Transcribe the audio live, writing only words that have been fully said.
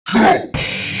go!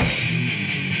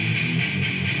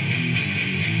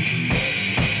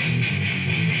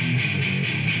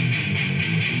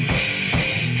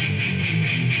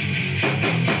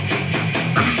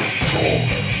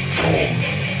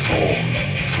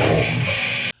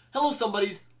 Hello,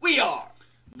 somebodies. We are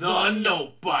the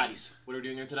Nobodies. What are we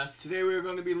doing here today? Today we are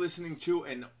going to be listening to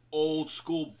an old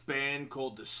school band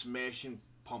called the Smashing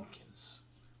Pumpkins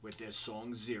with their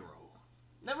song Zero.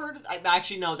 Never heard of...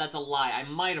 Actually, no, that's a lie. I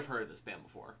might have heard of this band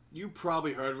before. You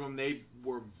probably heard of them. They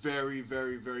were very,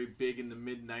 very, very big in the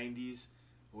mid-90s.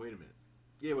 Wait a minute.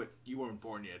 Yeah, wait, you weren't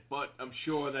born yet. But I'm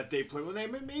sure that they played... Well, they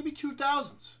maybe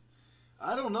 2000s.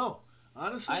 I don't know.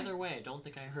 Honestly. Either way, I don't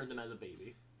think I heard them as a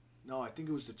baby. No, I think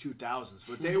it was the 2000s.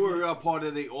 But they were a part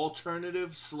of the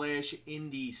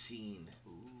alternative/indie scene.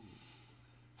 Ooh.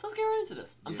 So let's get right into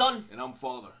this. I'm Son. And I'm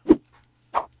Father.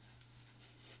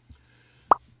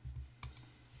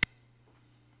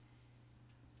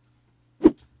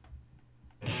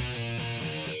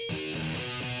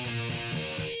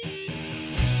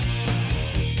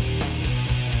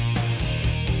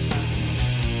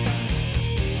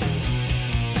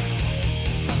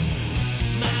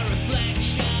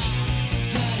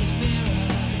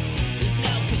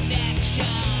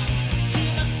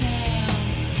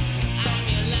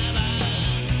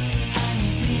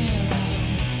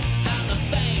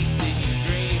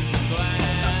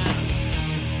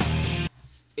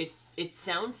 It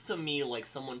sounds to me like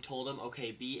someone told him,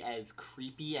 okay, be as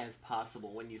creepy as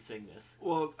possible when you sing this.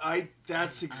 Well,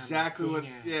 that's exactly what...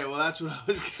 Yeah, well, that's what I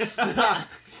was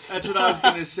that's what I was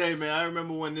going to say, man. I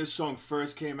remember when this song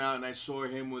first came out and I saw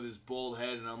him with his bald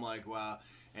head and I'm like, wow.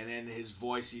 And then his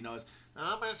voice, you know, is,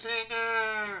 I'm a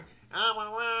singer. I'm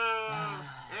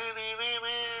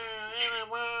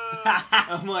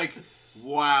like,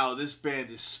 wow, this band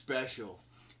is special.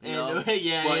 You know?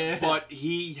 But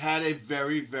he had a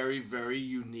very, very, very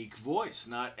unique voice.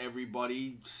 Not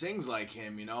everybody sings like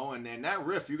him, you know? And that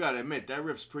riff, you gotta admit, that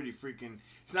riff's pretty freaking...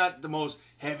 It's not the most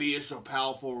heaviest or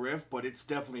powerful riff, but it's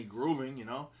definitely grooving, you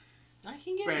know? I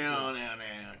can get it.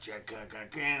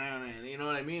 You know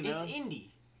what I mean? It's indie.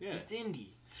 Yeah. It's indie.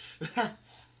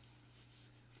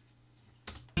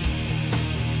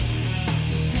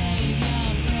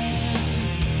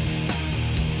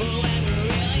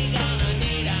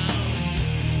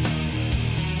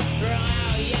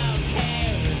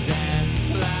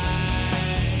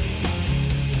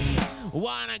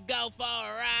 Wanna go for a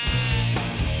ride?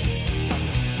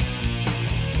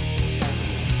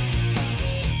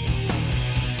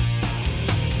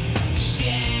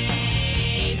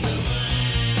 She's the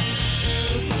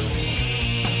one for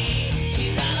me.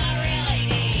 She's all I really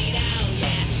need. Oh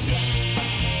yeah,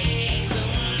 she's the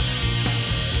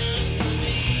one for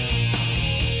me.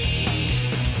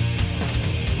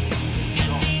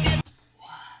 Emptiness.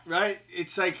 Right?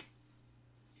 It's like...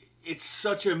 It's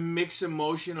such a mixed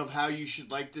emotion of how you should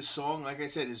like this song. Like I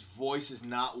said, his voice is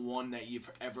not one that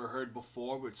you've ever heard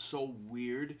before, but it's so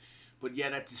weird. But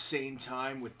yet at the same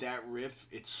time, with that riff,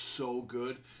 it's so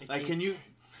good. Like, can you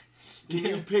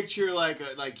picture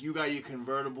like you got your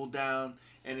convertible down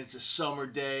and it's a summer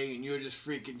day and you're just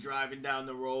freaking driving down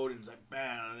the road and it's like,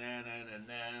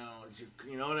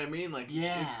 you know what I mean? Like,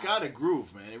 yeah, it's got a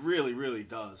groove, man. It really, really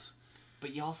does.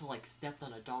 But you also, like, stepped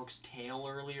on a dog's tail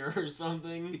earlier or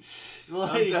something.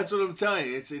 That's what I'm telling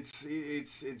you.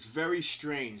 It's very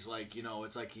strange. Like, you know,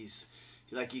 it's like he's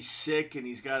sick and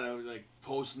he's got a like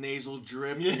post-nasal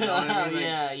drip. You know what I mean? Like,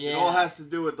 yeah. It all has to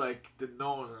do with like the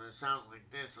nose, and it sounds like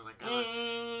this, and like,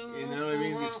 you know what I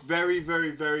mean? It's very,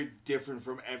 very, very different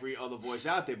from every other voice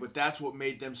out there. But that's what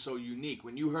made them so unique.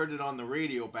 When you heard it on the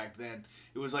radio back then,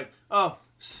 it was like, oh,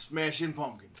 Smashing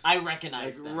Pumpkins. I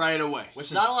recognize them right away.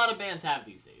 Which not a lot of bands have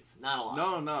these days. Not a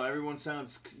lot. No. Everyone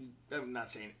sounds... I'm not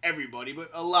saying everybody,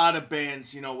 but a lot of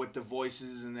bands, you know, with the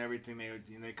voices and everything,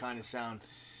 they kind of sound...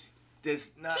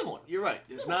 There's not... Similar. You're right.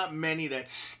 There's not many that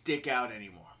stick out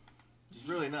anymore. There's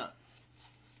really not.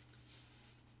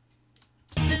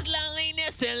 This is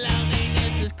loneliness, and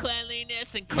loneliness is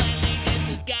cleanliness, and cleanliness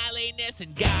is godliness,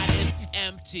 and God is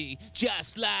empty,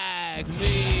 just like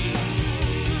me.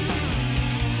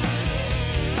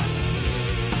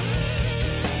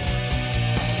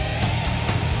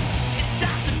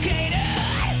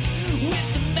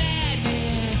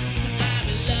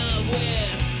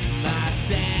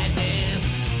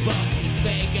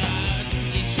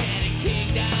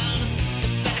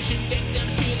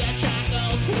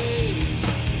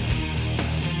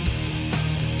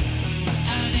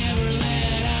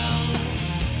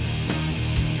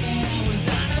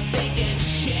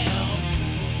 Shell.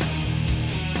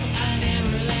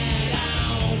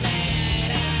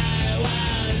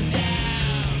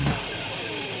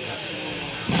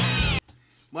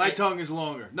 My tongue is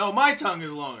longer. No, my tongue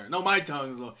is longer. No, my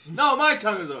tongue is longer. No, my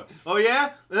tongue is longer. Oh,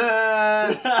 yeah?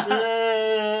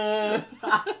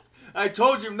 I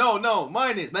told you. No,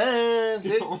 mine is.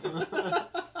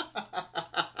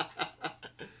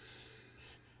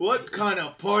 What kind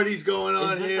of party's going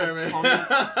on Is this here, a man? tongue-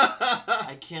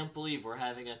 I can't believe we're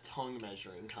having a tongue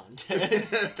measuring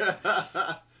contest.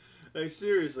 Like,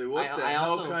 seriously, what the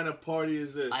hell kind of party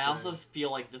is this? I also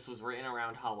feel like this was written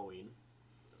around Halloween.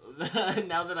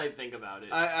 Now that I think about it.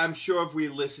 I'm sure if we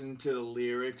listened to the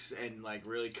lyrics and, like,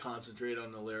 really concentrate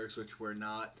on the lyrics, which we're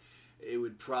not, it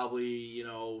would probably, you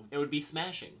know... It would be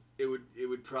smashing. It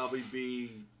would probably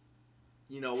be...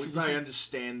 You know, we'd probably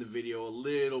understand the video a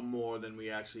little more than we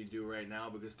actually do right now,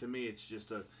 because to me it's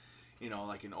just a, you know,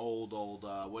 like an old,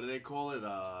 what do they call it?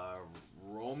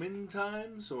 Roman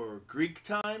times or Greek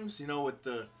times? You know, with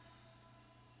the...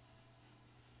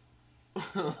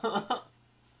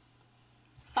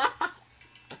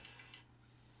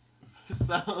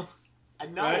 So,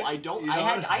 no, Right? I don't. You know?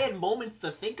 I had moments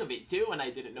to think of it too, and I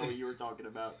didn't know what you were talking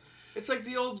about. It's like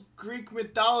the old Greek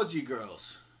mythology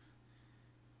girls.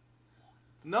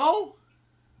 No?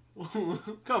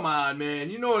 Come on, man.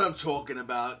 You know what I'm talking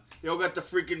about. They all got the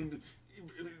freaking,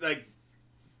 like,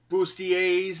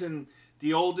 bustiers and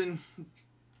the olden...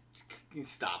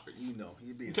 Stop it. You know.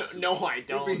 You're being stupid. No, I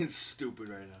don't. You're being stupid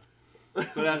right now.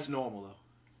 But that's normal,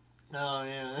 though. Oh,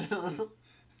 yeah.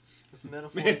 This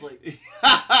metaphor Man, is like...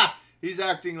 he's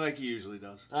acting like he usually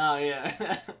does. Oh,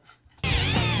 yeah.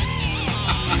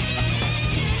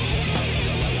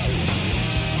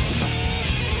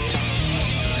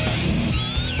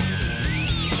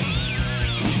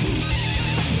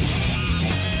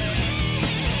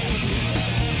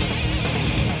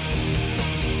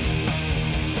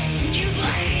 You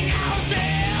blame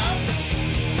yourself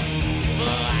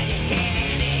for what you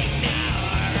can't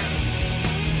ignore.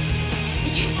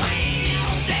 You blame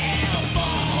yourself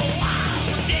for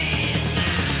wanting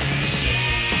my she's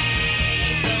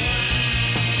the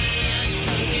one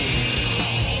for me.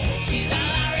 She's all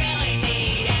I really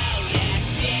need. Oh yeah,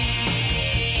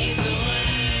 she's the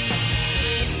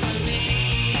one for me.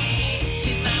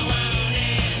 She's my one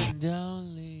and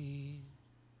only.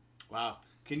 Wow.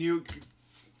 Can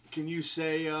you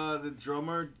say the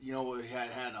drummer, you know, had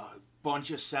a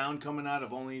bunch of sound coming out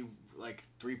of only like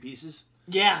 3 pieces?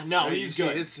 Yeah, no, Right? he's You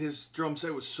see, good. His drum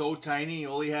set was so tiny.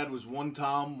 All he had was 1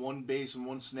 tom, 1 bass, and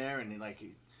 1 snare, and like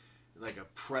a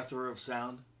plethora of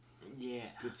sound. Yeah.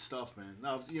 Good stuff, man.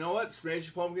 Now, you know what?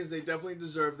 Smashing Pumpkins, they definitely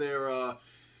deserve their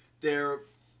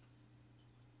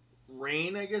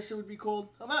reign, I guess it would be called.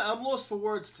 I'm lost for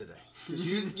words today. 'Cause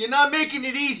you're not making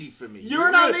it easy for me.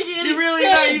 You're not making any You really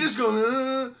sense. not. You just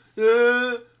go.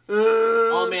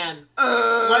 Oh, man.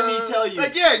 Let me tell you.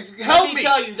 Like, yeah, help me.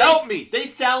 Help me. They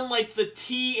sound like the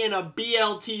T in a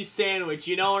BLT sandwich.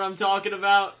 You know what I'm talking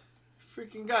about?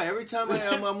 Freaking guy. Every time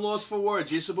I'm lost for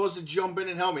words, you're supposed to jump in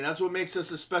and help me. That's what makes us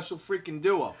a special freaking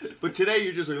duo. But today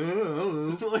you're just like, I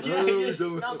don't know. Yeah, it's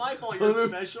not my fault you're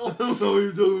special. I don't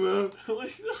know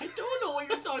what you're talking about. I don't know what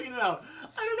you're talking about.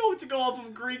 I don't know what to go off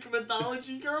of Greek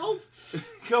mythology, girls.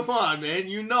 Come on, man.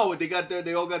 You know it.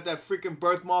 They all got that freaking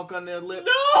birthmark on their lip.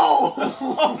 No!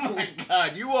 Oh my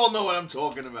god. You all know what I'm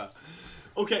talking about.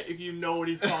 Okay, if you know what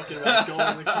he's talking about, go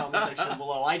in the comment section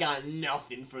below. I got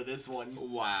nothing for this one.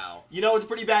 Wow. You know it's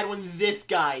pretty bad when this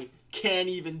guy can't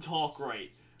even talk right.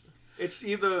 It's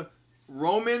either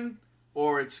Roman,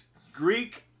 or it's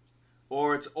Greek,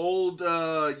 or it's old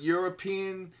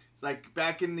European, like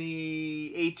back in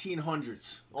the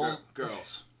 1800s.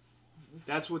 Girls.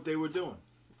 That's what they were doing.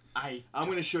 I'm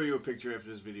going to show you a picture after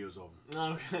this video's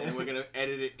over. Okay. And we're going to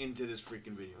edit it into this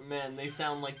freaking video. Man, they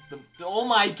sound like the... Oh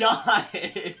my god!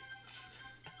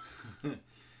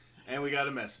 And we got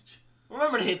a message.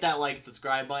 Remember to hit that like and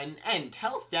subscribe button, and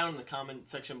tell us down in the comment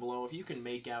section below if you can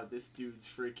make out this dude's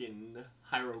freaking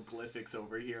hieroglyphics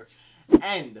over here.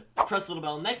 And press the little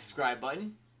bell next subscribe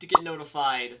button to get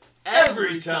notified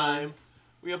every time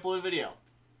we upload a video.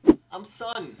 I'm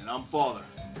Son. And I'm Father.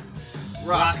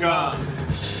 Rock on!